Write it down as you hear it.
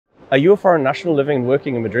Are you a foreign national living and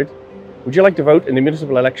working in Madrid? Would you like to vote in the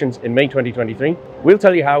municipal elections in May 2023? We'll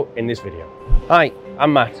tell you how in this video. Hi,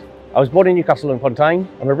 I'm Matt. I was born in Newcastle upon Tyne.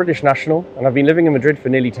 I'm a British national and I've been living in Madrid for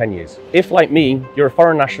nearly 10 years. If, like me, you're a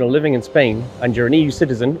foreign national living in Spain and you're an EU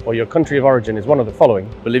citizen or your country of origin is one of the following: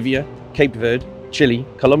 Bolivia, Cape Verde, Chile,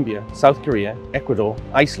 Colombia, South Korea, Ecuador,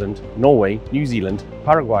 Iceland, Norway, New Zealand,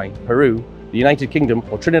 Paraguay, Peru, the United Kingdom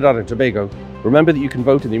or Trinidad and Tobago, remember that you can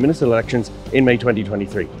vote in the municipal elections in May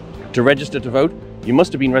 2023. To register to vote, you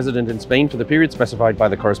must have been resident in Spain for the period specified by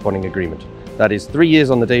the corresponding agreement. That is 3 years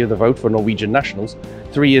on the day of the vote for Norwegian nationals,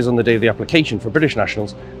 3 years on the day of the application for British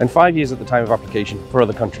nationals, and 5 years at the time of application for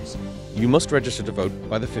other countries. You must register to vote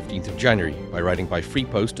by the 15th of January by writing by free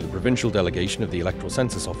post to the provincial delegation of the Electoral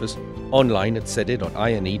Census Office, online at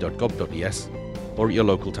sede.ine.gov.es, or at your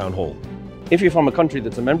local town hall. If you're from a country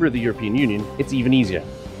that's a member of the European Union, it's even easier.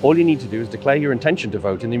 All you need to do is declare your intention to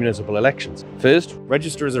vote in the municipal elections. First,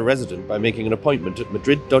 register as a resident by making an appointment at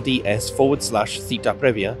madrid.es/cita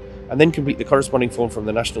previa, and then complete the corresponding form from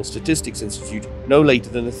the National Statistics Institute no later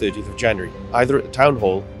than the 30th of January, either at the town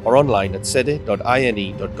hall or online at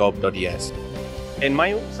sede.ine.gov.es. En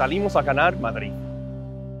mayo salimos a ganar Madrid.